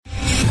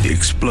The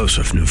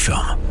explosive new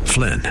film,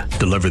 Flynn,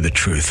 deliver the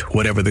truth,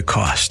 whatever the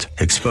cost,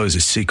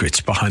 exposes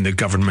secrets behind the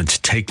government's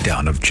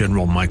takedown of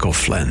General Michael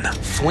Flynn.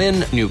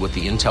 Flynn knew what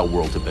the intel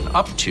world had been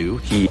up to.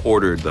 He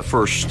ordered the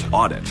first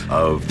audit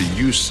of the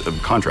use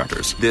of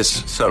contractors.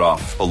 This set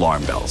off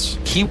alarm bells.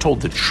 He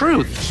told the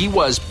truth. He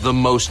was the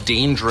most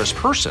dangerous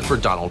person for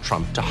Donald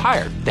Trump to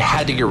hire. They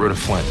had to get rid of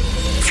Flynn.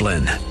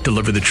 Flynn,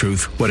 deliver the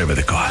truth, whatever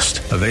the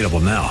cost. Available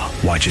now.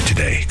 Watch it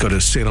today. Go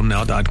to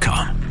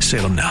salemnow.com.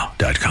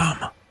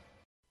 salemnow.com.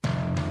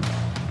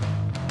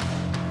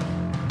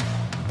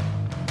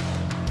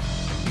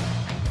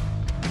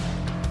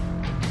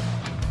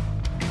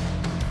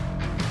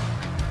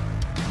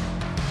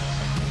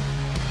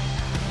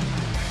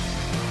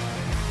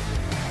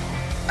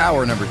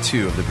 Hour number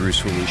 2 of the Bruce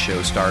Hooley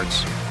Show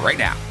starts right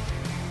now.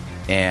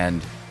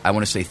 And I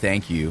want to say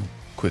thank you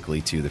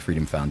quickly to the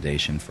Freedom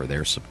Foundation for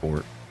their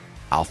support,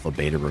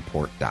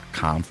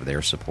 alphabetareport.com for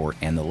their support,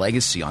 and the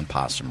Legacy on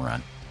Possum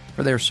Run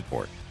for their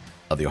support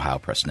of the Ohio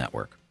Press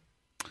Network.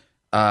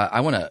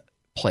 I want to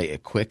play a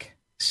quick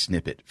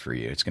snippet for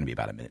you. It's going to be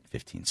about a minute,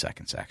 15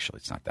 seconds, actually.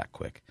 It's not that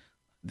quick.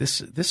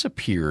 This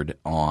appeared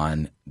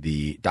on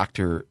the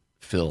Dr.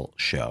 Phil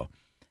show.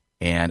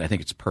 And I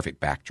think it's a perfect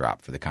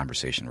backdrop for the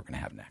conversation we're going to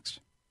have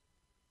next.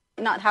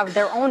 Not have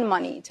their own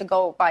money to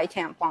go buy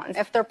tampons.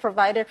 If they're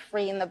provided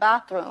free in the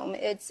bathroom,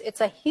 it's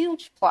a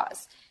huge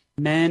plus.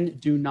 Men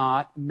do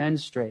not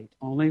menstruate.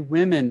 Only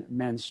women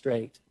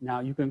menstruate. Now,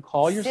 you can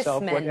call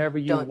yourself whatever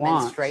you want. Cis men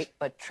don't menstruate,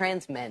 but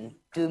trans men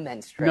do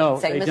menstruate. No,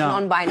 Same they as don't.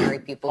 non-binary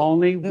people.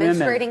 Only women.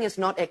 Menstruating is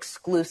not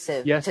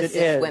exclusive Yes, to it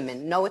cis is.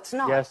 women. No, it's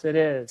not. Yes, it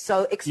is.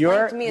 So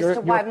explain to me as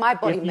to why my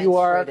body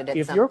menstruated at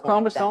If some your point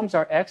chromosomes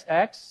are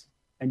XX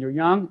and you're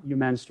young, you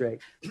menstruate.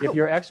 If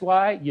you're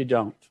XY, you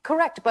don't.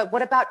 Correct, but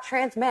what about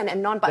trans men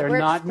and non-binary? They're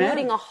We're not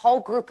excluding men. a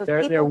whole group of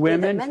people They're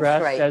women that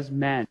dressed menstruate. as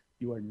men.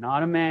 You are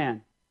not a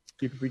man.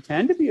 You can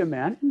pretend to be a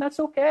man, and that's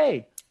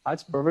okay.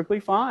 That's perfectly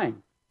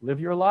fine.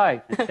 Live your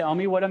life. And tell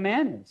me what a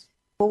man is.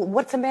 Well,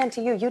 what's a man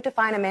to you? You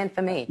define a man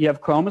for me. You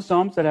have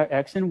chromosomes that are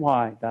X and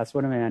Y. That's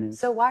what a man is.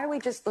 So why are we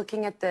just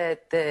looking at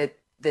the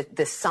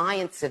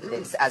science of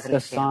this as an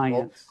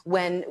example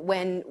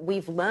when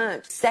we've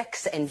learned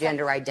sex and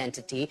gender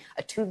identity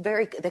are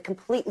they're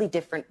completely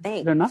different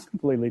things. They're not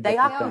completely different.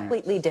 They are things.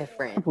 completely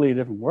different. Completely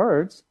different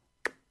words.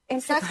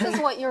 And sex is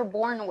what you're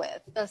born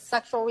with, the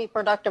sexual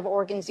reproductive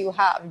organs you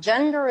have.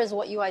 Gender is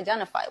what you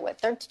identify with.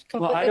 They're completely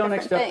Well, I don't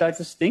different accept things. that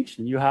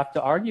distinction. You have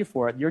to argue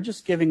for it. You're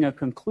just giving a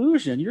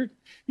conclusion. You're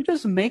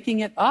just making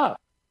it up.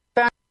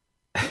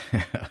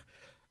 The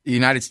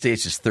United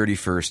States is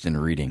 31st in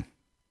reading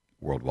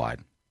worldwide,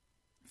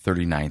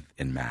 39th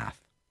in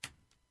math.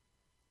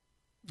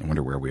 I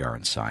wonder where we are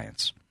in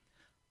science.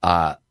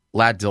 Lad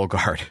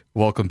Dilgard,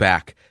 welcome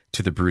back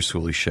to the Bruce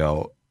Hooley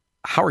Show.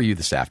 How are you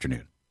this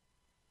afternoon?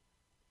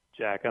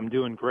 Jack, I'm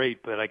doing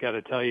great, but I got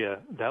to tell you,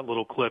 that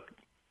little clip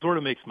sort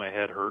of makes my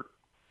head hurt.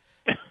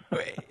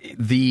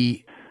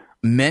 The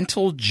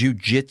mental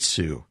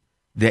jujitsu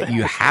that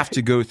you have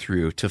to go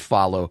through to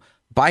follow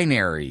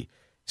binary,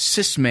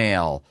 cis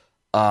male,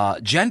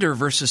 gender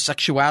versus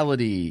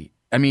sexuality.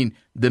 I mean,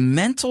 the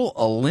mental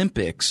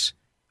Olympics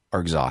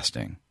are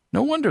exhausting.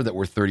 No wonder that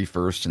we're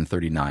 31st and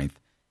 39th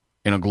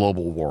in a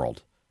global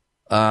world.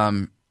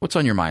 What's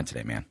on your mind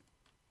today, man?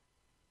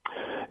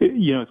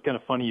 You know, it's kind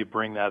of funny you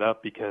bring that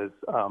up because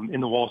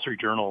in the Wall Street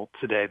Journal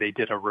today, they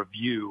did a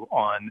review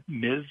on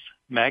Ms.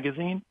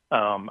 Magazine.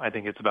 I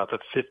think it's about the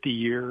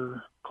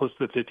close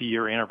to the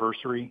 50-year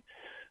anniversary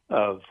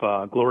of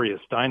Gloria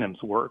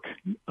Steinem's work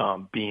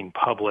being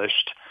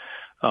published,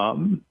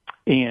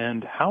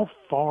 and how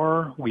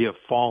far we have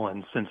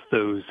fallen since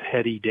those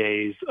heady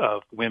days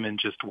of women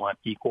just want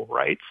equal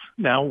rights.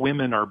 Now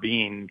women are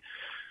being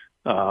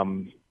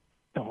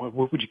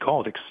what would you call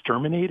it,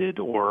 exterminated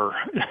or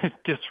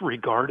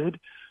disregarded?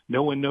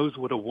 No one knows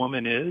what a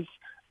woman is.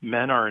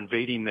 Men are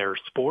invading their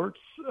sports.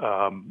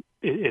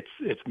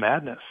 It's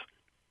madness.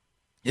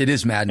 It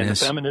is madness. And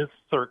the feminists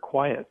are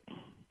quiet.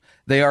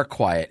 They are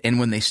quiet. And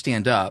when they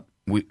stand up,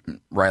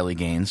 Riley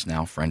Gaines,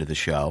 now friend of the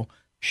show,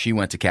 she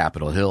went to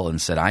Capitol Hill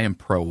and said, I am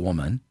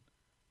pro-woman.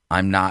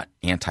 I'm not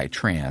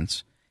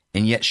anti-trans.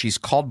 And yet she's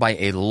called by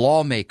a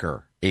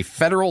lawmaker, a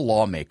federal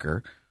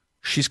lawmaker,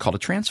 she's called a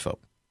transphobe.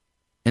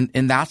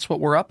 And that's what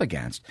we're up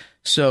against.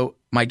 So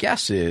my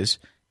guess is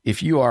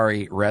if you are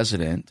a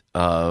resident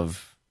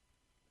of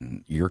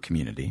your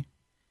community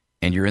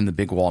and you're in the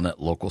Big Walnut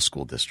local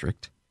school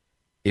district,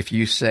 if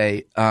you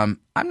say,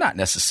 I'm not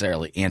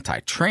necessarily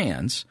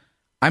anti-trans,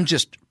 I'm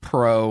just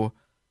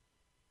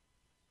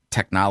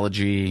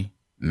pro-technology,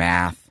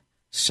 math,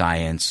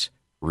 science,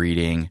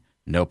 reading,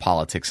 no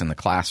politics in the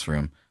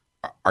classroom,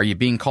 are you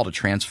being called a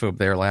transphobe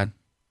there, lad?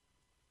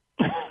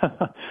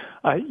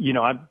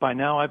 By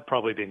now I've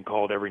probably been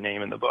called every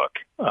name in the book.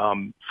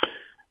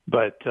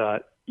 This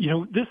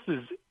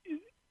is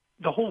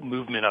the whole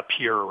movement up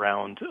here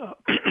around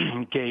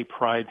gay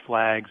pride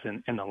flags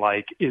and the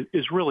like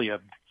is really a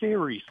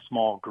very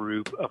small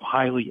group of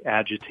highly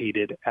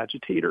agitated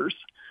agitators.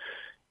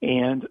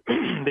 And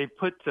they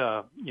put,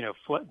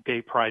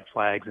 gay pride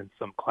flags in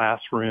some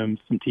classrooms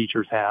some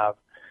teachers have.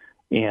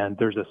 And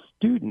there's a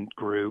student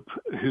group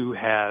who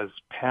has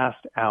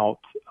passed out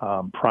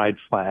pride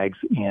flags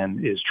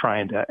and is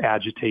trying to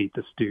agitate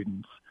the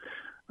students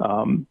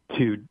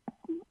to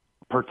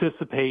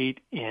participate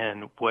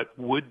in what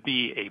would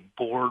be a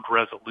board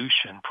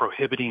resolution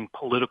prohibiting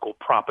political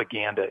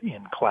propaganda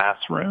in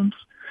classrooms.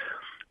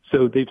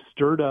 So they've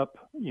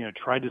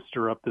tried to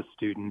stir up the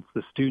students.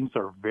 The students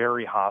are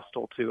very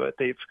hostile to it.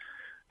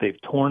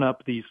 They've torn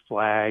up these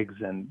flags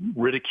and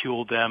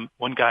ridiculed them.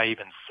 One guy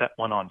even set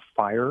one on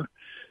fire.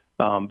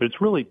 But it's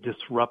really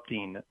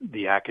disrupting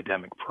the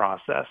academic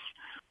process.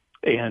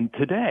 And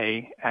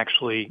today,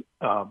 actually,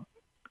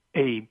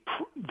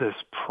 this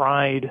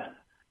Pride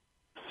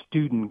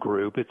student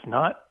group, it's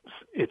not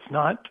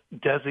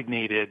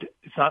designated,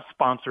 it's not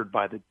sponsored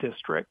by the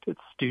district.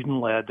 It's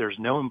student-led. There's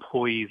no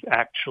employees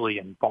actually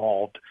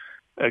involved,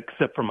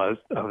 except from an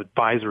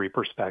advisory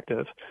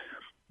perspective.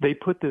 They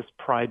put this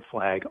Pride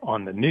flag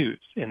on the news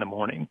in the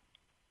morning.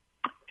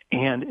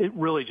 And it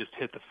really just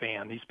hit the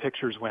fan. These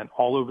pictures went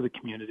all over the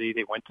community.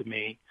 They went to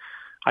me.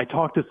 I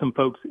talked to some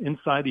folks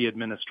inside the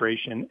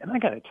administration, and I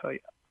got to tell you,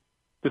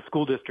 the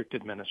school district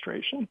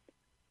administration,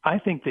 I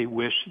think they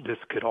wish this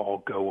could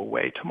all go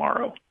away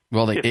tomorrow.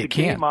 Well, if the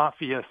can. gay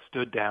mafia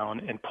stood down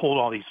and pulled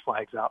all these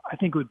flags out, I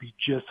think it would be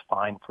just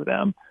fine for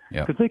them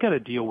because they got to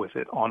deal with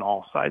it on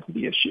all sides of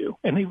the issue.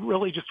 And they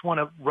really just want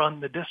to run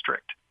the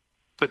district.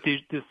 But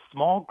this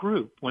small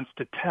group wants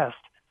to test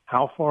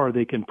how far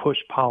they can push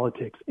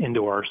politics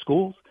into our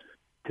schools.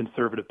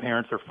 Conservative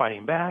parents are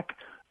fighting back.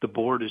 The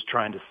board is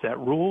trying to set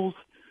rules.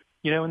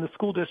 In the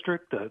school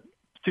district, the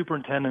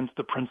superintendents,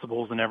 the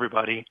principals, and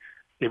everybody,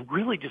 they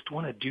really just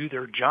want to do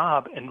their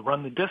job and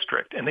run the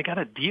district. And they got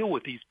to deal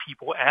with these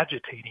people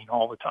agitating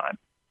all the time.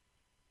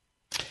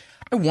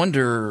 I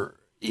wonder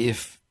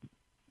if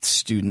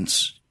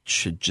students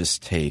should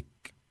just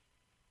take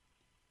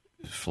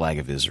Flag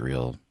of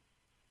Israel,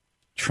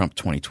 Trump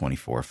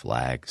 2024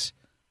 flags,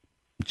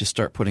 just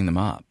start putting them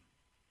up.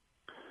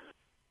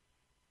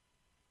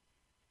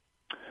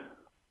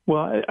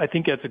 Well, I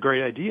think that's a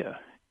great idea.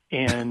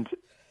 And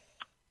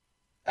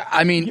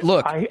I mean,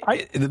 look,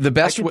 the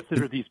best I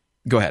consider these.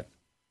 Go ahead.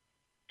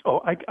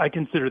 Oh, I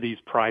consider these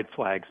pride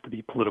flags to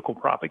be political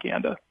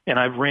propaganda, and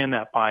I've ran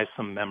that by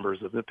some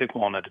members of the Big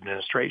Walnut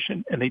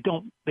administration, and they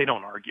don't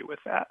argue with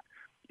that.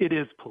 It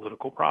is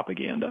political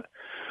propaganda.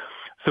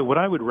 So what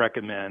I would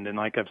recommend, and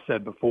like I've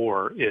said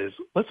before, is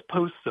let's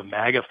post some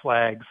MAGA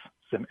flags,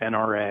 some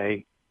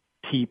NRA,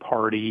 Tea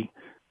Party,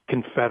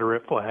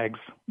 Confederate flags,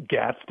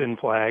 Gadsden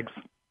flags.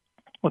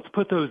 Let's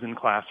put those in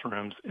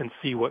classrooms and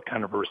see what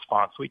kind of a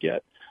response we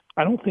get.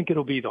 I don't think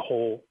it'll be the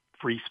whole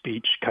free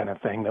speech kind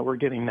of thing that we're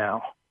getting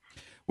now.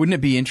 Wouldn't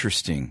it be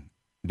interesting?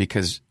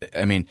 Because,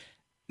 I mean,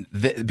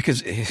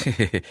 because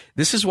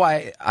this is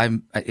why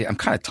I'm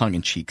kind of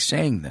tongue-in-cheek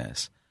saying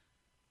this,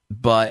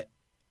 but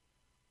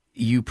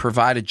you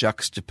provide a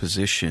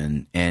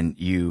juxtaposition and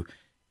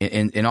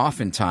and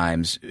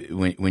oftentimes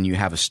when you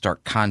have a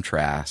stark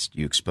contrast,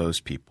 you expose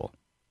people.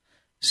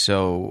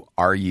 So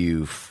are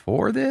you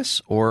for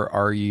this or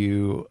are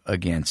you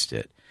against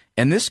it?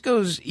 And this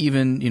goes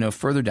even,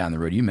 further down the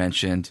road. You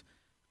mentioned,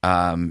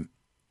 I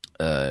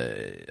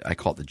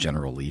call it the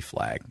General Lee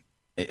flag.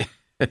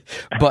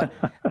 But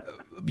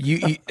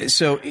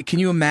so can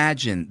you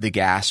imagine the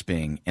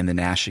gasping and the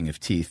gnashing of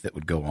teeth that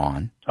would go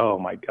on? Oh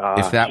my God!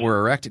 If that were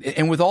erected,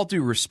 and with all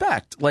due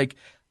respect, like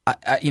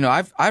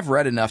I've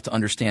read enough to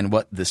understand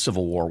what the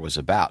Civil War was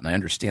about, and I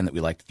understand that we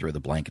like to throw the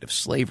blanket of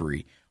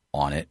slavery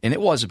on it, and it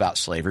was about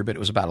slavery, but it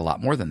was about a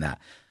lot more than that.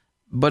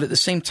 But at the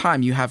same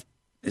time, you have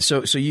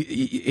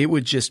it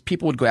would just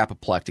people would go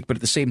apoplectic, but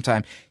at the same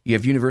time, you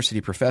have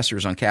university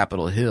professors on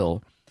Capitol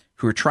Hill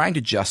who are trying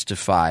to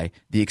justify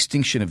the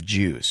extinction of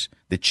Jews,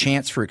 the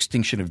chance for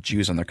extinction of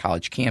Jews on their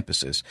college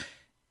campuses.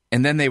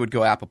 And then they would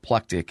go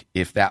apoplectic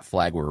if that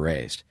flag were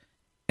raised.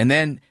 And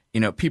then,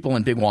 people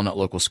in Big Walnut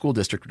Local School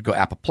District would go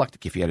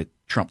apoplectic if you had a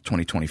Trump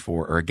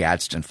 2024 or a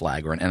Gadsden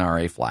flag or an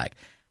NRA flag.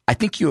 I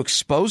think you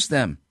expose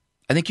them.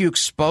 I think you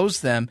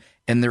expose them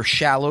and their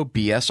shallow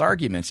BS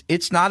arguments.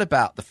 It's not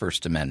about the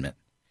First Amendment.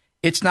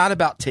 It's not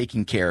about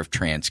taking care of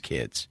trans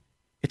kids.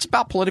 It's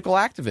about political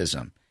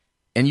activism.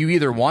 And you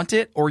either want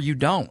it or you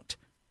don't.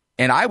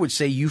 And I would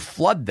say you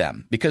flood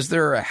them because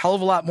there are a hell of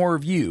a lot more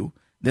of you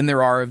than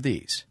there are of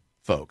these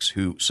folks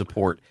who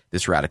support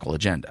this radical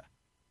agenda.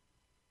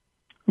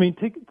 I mean,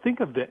 think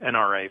of the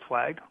NRA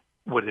flag,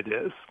 what it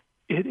is.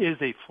 It is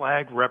a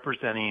flag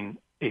representing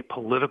a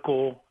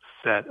political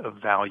set of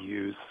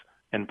values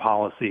and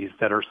policies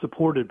that are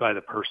supported by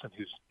the person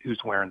who's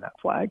wearing that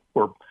flag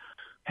or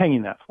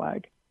hanging that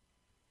flag.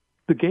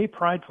 The gay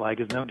pride flag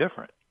is no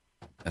different.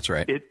 That's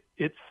right.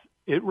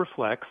 It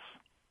reflects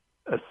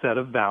a set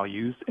of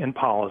values and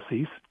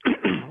policies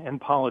and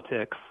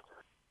politics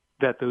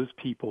that those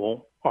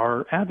people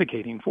are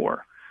advocating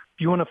for.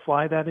 If you want to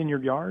fly that in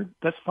your yard,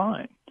 that's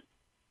fine.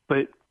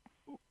 But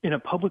in a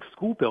public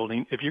school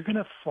building, if you're going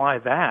to fly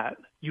that,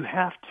 you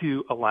have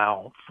to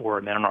allow for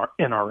an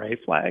NRA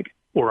flag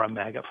or a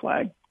MAGA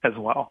flag as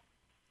well.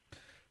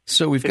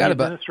 So we've got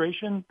about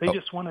administration. They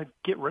just want to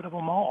get rid of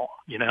them all.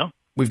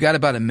 We've got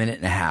about a minute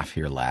and a half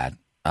here, lad.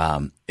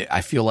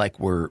 I feel like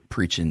we're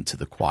preaching to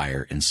the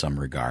choir in some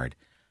regard.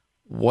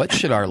 What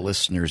should our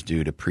listeners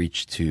do to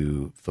preach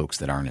to folks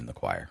that aren't in the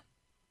choir?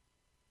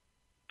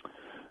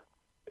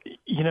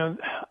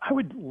 I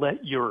would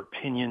let your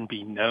opinion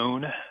be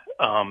known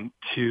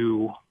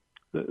to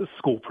the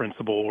school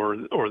principal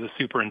or the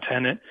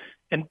superintendent,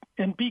 and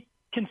be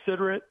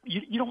considerate.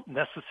 You don't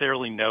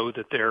necessarily know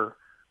that they're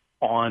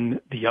on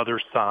the other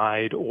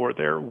side or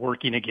they're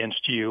working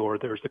against you or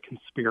there's a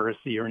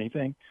conspiracy or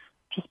anything.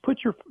 Just put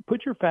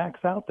your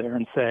facts out there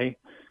and say,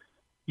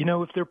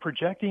 if they're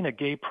projecting a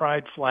gay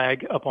pride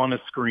flag up on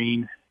a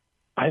screen,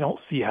 I don't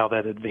see how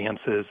that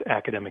advances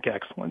academic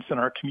excellence in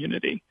our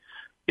community.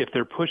 If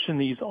they're pushing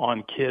these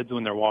on kids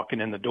when they're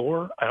walking in the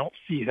door, I don't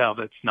see how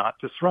that's not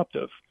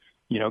disruptive.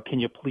 Can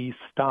you please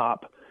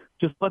stop?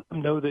 Just let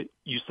them know that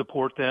you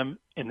support them,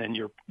 and then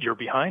you're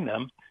behind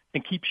them,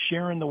 and keep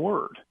sharing the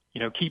word.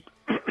 Keep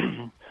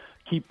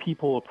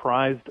people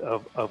apprised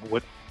of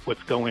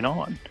what's going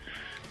on.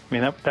 I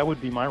mean, that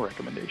would be my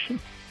recommendation.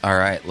 All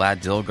right,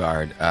 Lad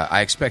Dilgard,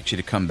 I expect you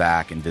to come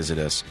back and visit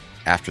us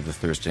after the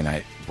Thursday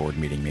night board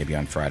meeting, maybe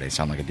on Friday.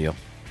 Sound like a deal?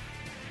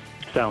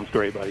 Sounds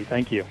great, buddy.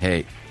 Thank you.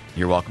 Hey,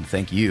 you're welcome.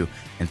 Thank you.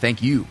 And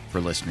thank you for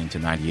listening to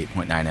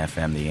 98.9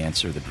 FM, The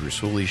Answer, The Bruce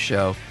Hooley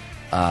Show.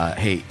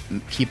 Hey,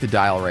 keep the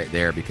dial right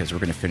there because we're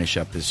going to finish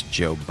up this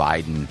Joe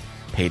Biden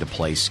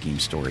pay-to-play scheme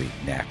story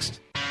next.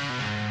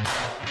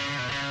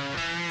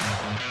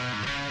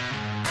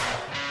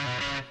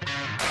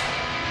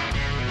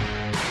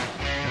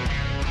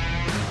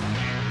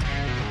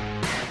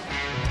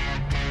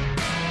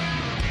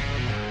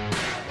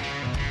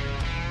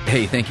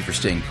 Hey, thank you for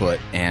staying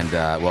put, and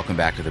welcome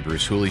back to the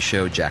Bruce Hooley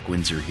Show. Jack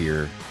Windsor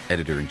here,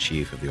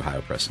 editor-in-chief of the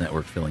Ohio Press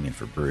Network, filling in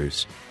for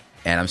Bruce.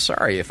 And I'm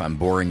sorry if I'm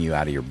boring you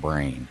out of your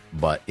brain,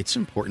 but it's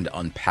important to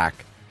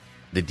unpack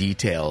the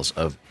details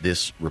of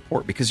this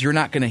report because you're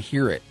not going to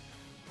hear it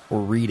or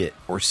read it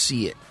or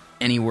see it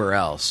anywhere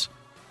else.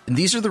 And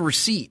these are the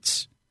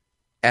receipts,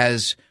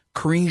 as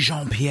Karine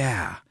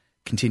Jean-Pierre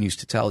continues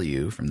to tell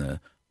you from the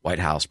White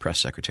House press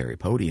secretary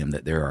podium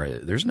that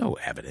there's no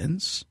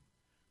evidence.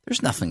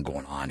 There's nothing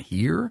going on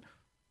here.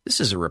 This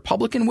is a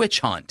Republican witch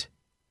hunt.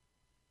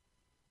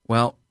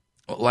 Well,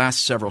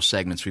 last several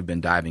segments we've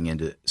been diving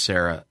into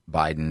Sarah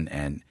Biden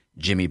and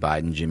Jimmy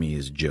Biden. Jimmy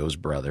is Joe's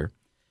brother.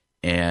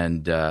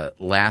 And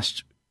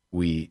last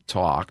we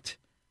talked,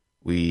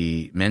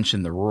 we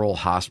mentioned the rural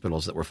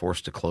hospitals that were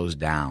forced to close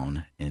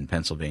down in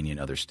Pennsylvania and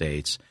other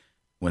states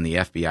when the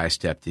FBI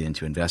stepped in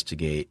to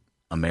investigate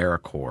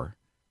AmeriCorps.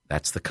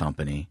 That's the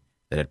company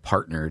that had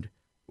partnered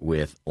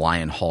with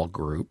Lion Hall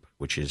Group,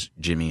 which is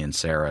Jimmy and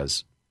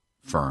Sarah's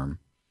firm,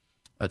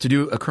 to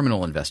do a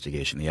criminal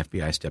investigation. The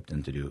FBI stepped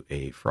in to do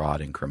a fraud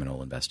and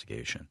criminal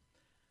investigation.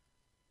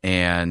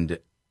 And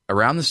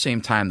around the same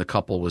time the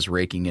couple was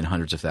raking in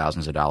hundreds of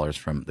thousands of dollars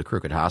from the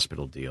crooked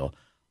hospital deal,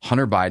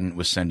 Hunter Biden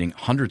was sending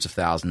hundreds of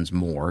thousands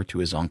more to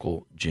his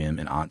uncle Jim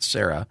and Aunt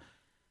Sarah.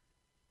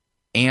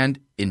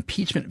 And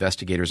impeachment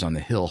investigators on the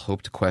Hill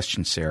hope to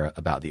question Sarah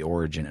about the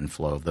origin and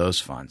flow of those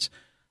funds.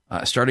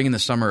 Starting in the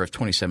summer of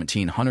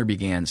 2017, Hunter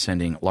began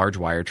sending large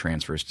wire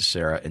transfers to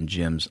Sarah and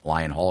Jim's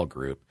Lion Hall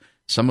Group,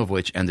 some of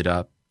which ended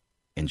up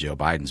in Joe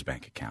Biden's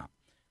bank account.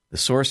 The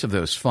source of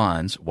those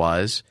funds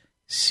was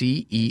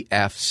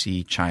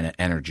CEFC China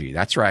Energy.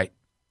 That's right.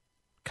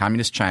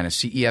 Communist China,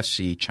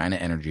 CEFC China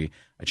Energy,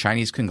 a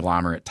Chinese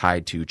conglomerate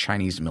tied to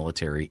Chinese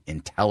military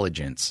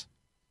intelligence.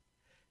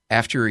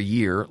 After a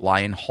year,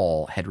 Lion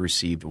Hall had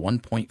received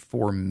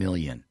 $1.4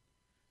 million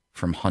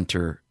from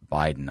Hunter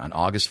Biden. On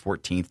August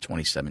 14th,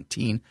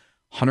 2017,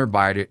 Hunter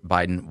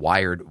Biden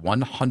wired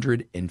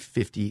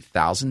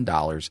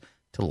 $150,000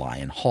 to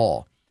Lion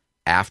Hall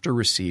after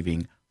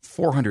receiving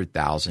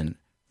 $400,000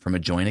 from a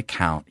joint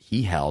account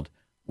he held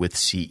with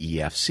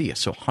CEFC.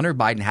 So Hunter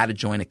Biden had a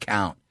joint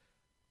account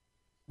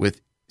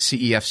with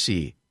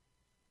CEFC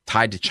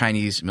tied to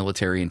Chinese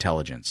military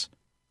intelligence.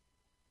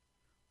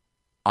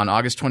 On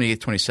August 28th,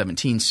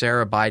 2017,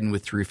 Sarah Biden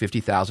withdrew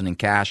 $50,000 in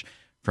cash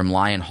from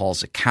Lion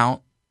Hall's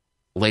account.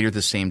 Later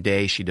the same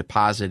day, she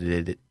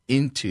deposited it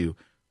into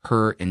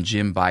her and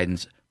Jim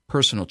Biden's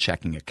personal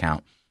checking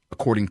account,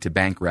 according to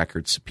bank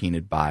records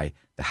subpoenaed by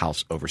the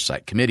House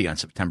Oversight Committee. On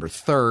September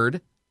 3rd,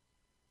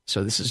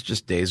 so this is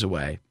just days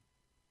away,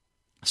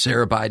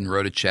 Sarah Biden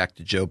wrote a check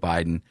to Joe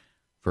Biden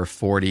for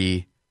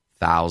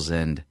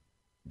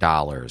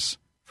 $40,000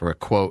 for a,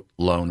 quote,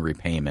 loan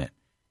repayment.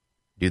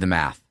 Do the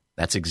math.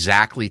 That's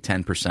exactly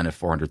 10% of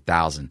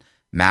 $400,000,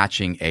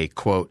 matching a,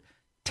 quote,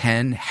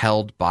 10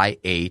 held by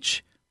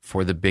H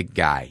for the big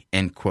guy,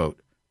 end quote,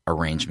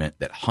 arrangement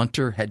that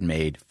Hunter had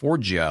made for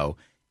Joe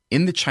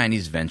in the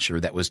Chinese venture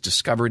that was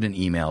discovered in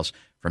emails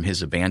from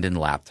his abandoned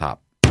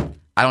laptop.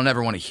 I don't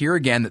ever want to hear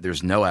again that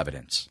there's no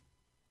evidence.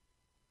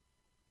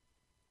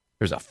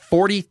 There's a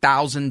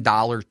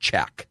 $40,000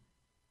 check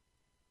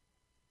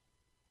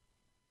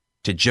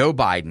to Joe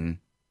Biden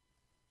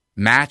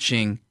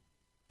matching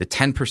the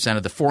 10%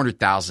 of the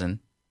 $400,000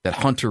 that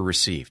Hunter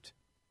received.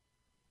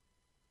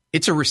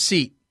 It's a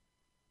receipt.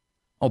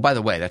 Oh, by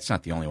the way, that's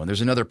not the only one.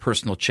 There's another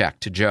personal check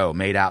to Joe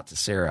made out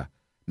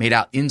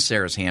in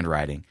Sarah's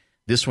handwriting.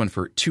 This one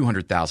for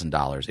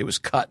 $200,000. It was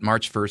cut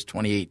March 1st,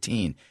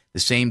 2018, the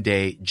same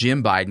day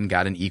Jim Biden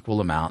got an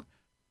equal amount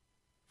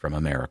from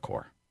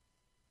AmeriCorps.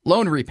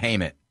 Loan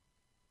repayment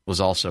was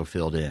also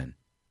filled in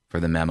for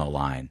the memo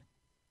line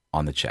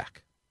on the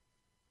check.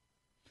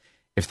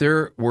 If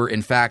there were,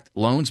 in fact,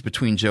 loans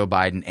between Joe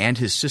Biden and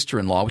his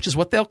sister-in-law, which is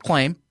what they'll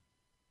claim,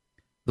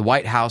 the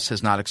White House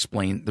has not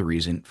explained the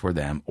reason for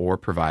them or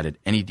provided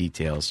any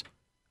details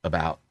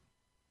about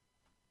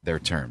their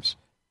terms.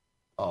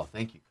 Oh,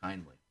 thank you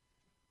kindly.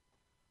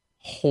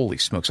 Holy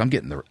smokes, I'm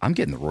getting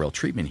the royal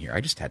treatment here.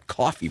 I just had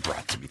coffee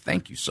brought to me.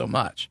 Thank you so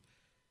much.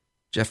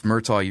 Jeff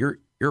Murtaugh, you're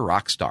a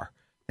rock star.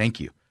 Thank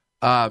you.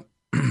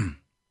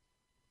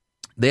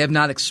 They have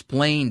not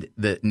explained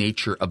the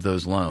nature of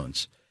those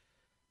loans.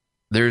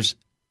 There's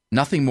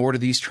nothing more to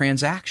these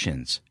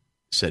transactions,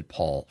 said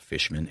Paul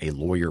Fishman, a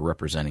lawyer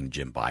representing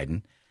Jim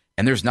Biden,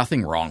 and there's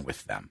nothing wrong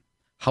with them.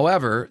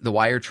 However, the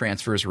wire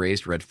transfers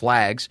raised red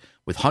flags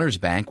with Hunter's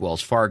bank,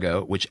 Wells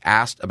Fargo, which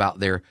asked about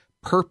their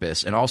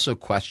purpose and also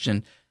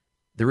questioned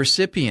the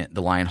recipient,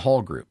 the Lion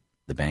Hall Group.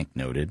 The bank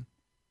noted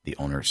the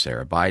owner,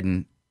 Sarah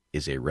Biden,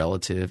 is a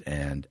relative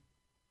and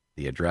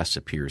the address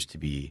appears to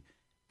be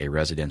a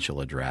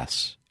residential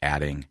address,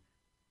 adding,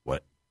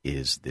 what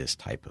is this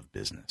type of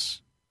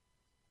business?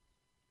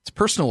 It's a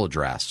personal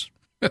address,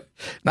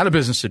 not a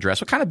business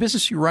address. What kind of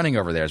business are you running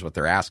over there is what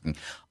they're asking.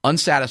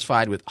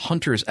 Unsatisfied with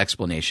Hunter's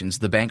explanations,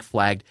 the bank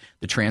flagged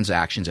the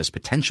transactions as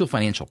potential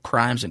financial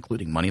crimes,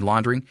 including money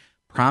laundering,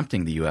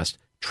 prompting the U.S.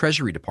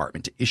 Treasury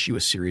Department to issue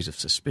a series of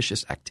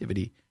suspicious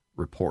activity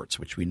reports,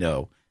 which we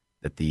know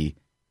that the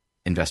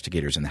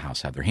investigators in the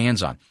House have their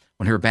hands on.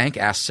 When her bank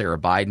asked Sarah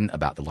Biden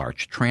about the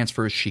large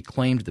transfers, she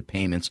claimed the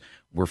payments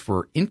were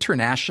for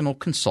international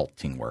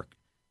consulting work.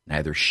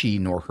 Neither she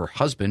nor her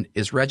husband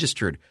is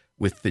registered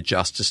with the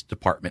Justice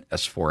Department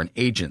as foreign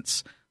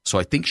agents, so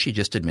I think she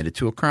just admitted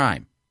to a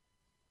crime.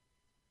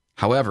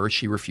 However,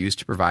 she refused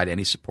to provide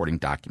any supporting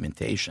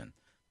documentation.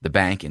 The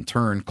bank, in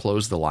turn,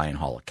 closed the Lion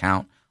Hall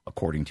account,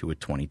 according to a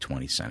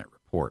 2020 Senate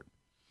report.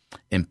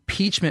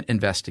 Impeachment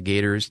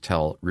investigators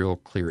tell Real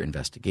Clear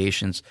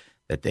Investigations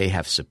that they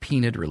have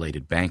subpoenaed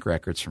related bank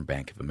records from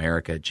Bank of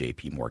America,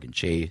 J.P. Morgan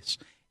Chase,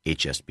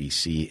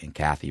 HSBC, and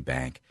Cathay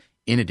Bank,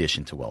 in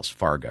addition to Wells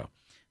Fargo.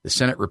 The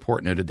Senate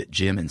report noted that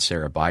Jim and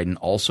Sarah Biden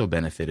also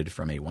benefited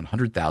from a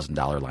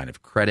 $100,000 line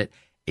of credit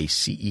a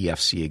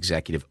CEFC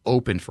executive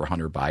opened for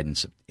Hunter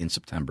Biden in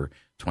September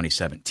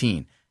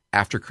 2017.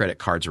 After credit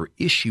cards were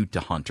issued to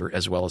Hunter,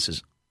 as well as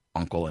his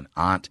uncle and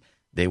aunt,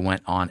 they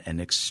went on an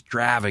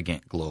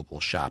extravagant global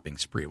shopping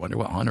spree. I wonder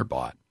what Hunter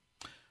bought.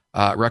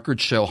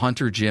 Records show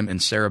Hunter, Jim,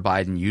 and Sarah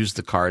Biden used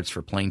the cards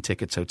for plane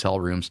tickets, hotel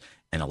rooms,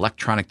 and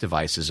electronic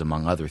devices,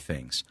 among other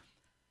things.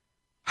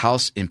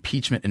 House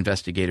impeachment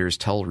investigators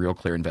tell Real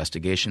Clear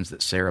Investigations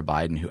that Sarah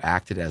Biden, who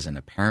acted as an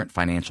apparent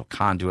financial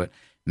conduit,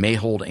 may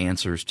hold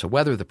answers to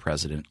whether the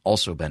president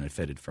also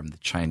benefited from the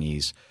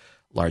Chinese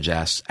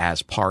largesse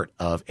as part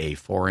of a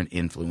foreign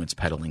influence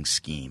peddling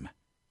scheme,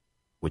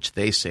 which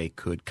they say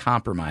could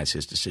compromise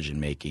his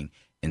decision-making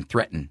and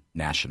threaten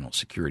national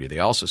security. They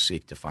also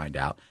seek to find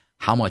out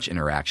how much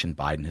interaction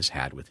Biden has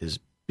had with his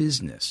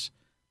business,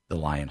 the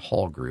Lion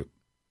Hall Group,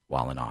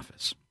 while in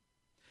office.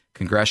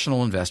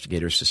 Congressional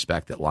investigators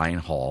suspect that Lion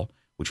Hall,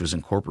 which was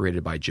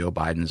incorporated by Joe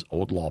Biden's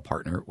old law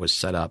partner, was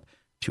set up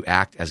to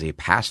act as a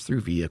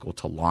pass-through vehicle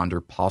to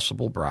launder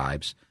possible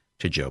bribes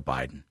to Joe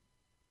Biden.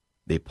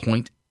 They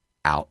point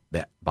out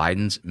that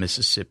Biden's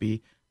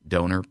Mississippi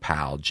donor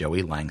pal,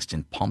 Joey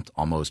Langston, pumped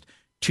almost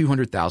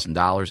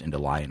 $200,000 into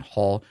Lion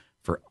Hall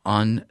for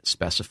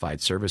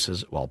unspecified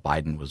services while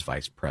Biden was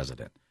vice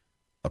president.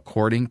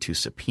 According to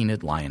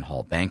subpoenaed Lion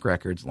Hall bank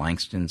records,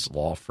 Langston's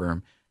law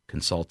firm,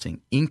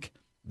 Consulting Inc.,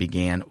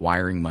 began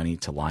wiring money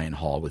to Lion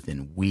Hall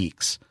within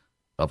weeks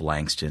of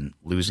Langston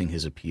losing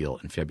his appeal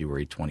in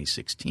February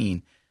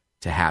 2016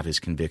 to have his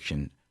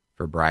conviction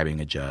for bribing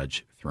a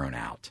judge thrown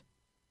out.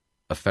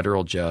 A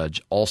federal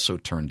judge also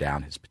turned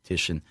down his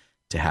petition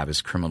to have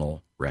his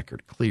criminal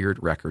record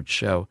cleared. Records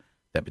show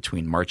that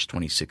between March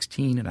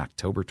 2016 and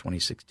October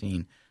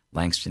 2016,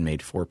 Langston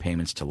made 4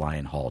 payments to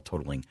Lion Hall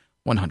totaling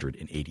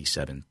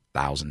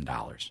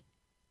 $187,000.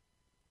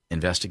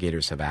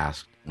 Investigators have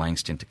asked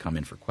Langston to come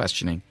in for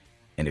questioning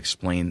and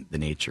explain the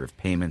nature of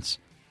payments.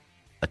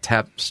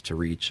 Attempts to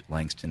reach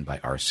Langston by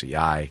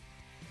RCI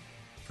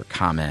for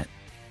comment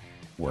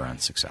were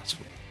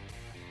unsuccessful.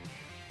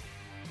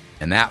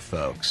 And that,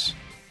 folks,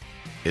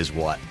 is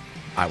what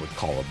I would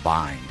call a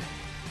bind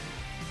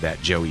that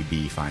Joey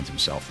B finds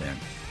himself in.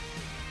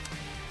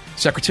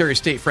 Secretary of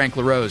State Frank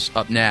LaRose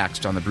up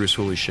next on The Bruce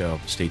Hooley Show.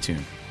 Stay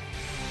tuned.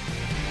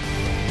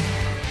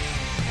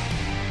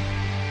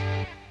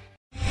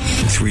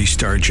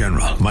 3-star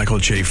general Michael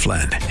J.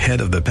 Flynn,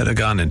 head of the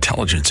Pentagon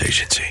Intelligence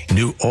Agency,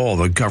 knew all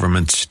the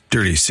government's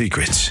dirty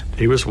secrets.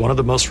 He was one of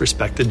the most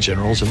respected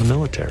generals in the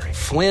military.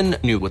 Flynn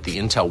knew what the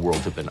intel world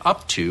had been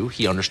up to.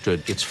 He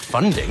understood its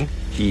funding.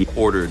 He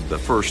ordered the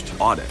first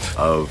audit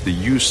of the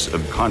use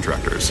of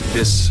contractors.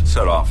 This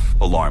set off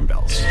alarm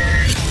bells.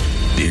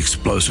 The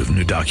explosive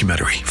new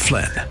documentary,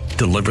 Flynn,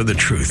 Deliver the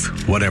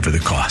Truth, Whatever the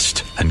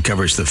Cost,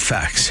 uncovers the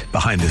facts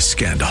behind this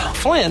scandal.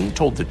 Flynn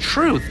told the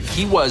truth.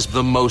 He was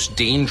the most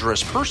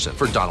dangerous person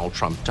for Donald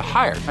Trump to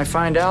hire. I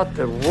find out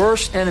the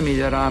worst enemy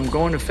that I'm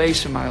going to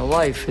face in my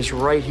life is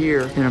right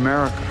here in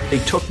America. They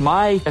took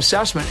my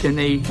assessment and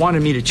they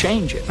wanted me to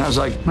change it. And I was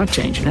like, I'm not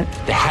changing it.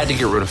 They had to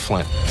get rid of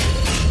Flynn.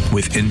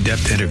 With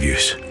in-depth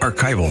interviews,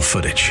 archival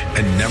footage,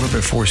 and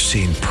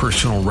never-before-seen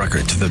personal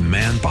records of the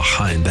man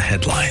behind the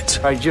headlines.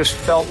 I just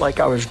felt like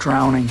I was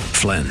drowning.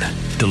 Flynn,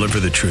 Deliver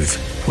the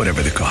Truth,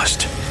 Whatever the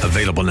Cost.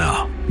 Available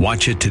now.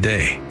 Watch it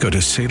today. Go to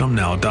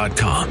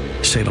salemnow.com.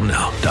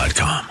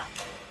 salemnow.com.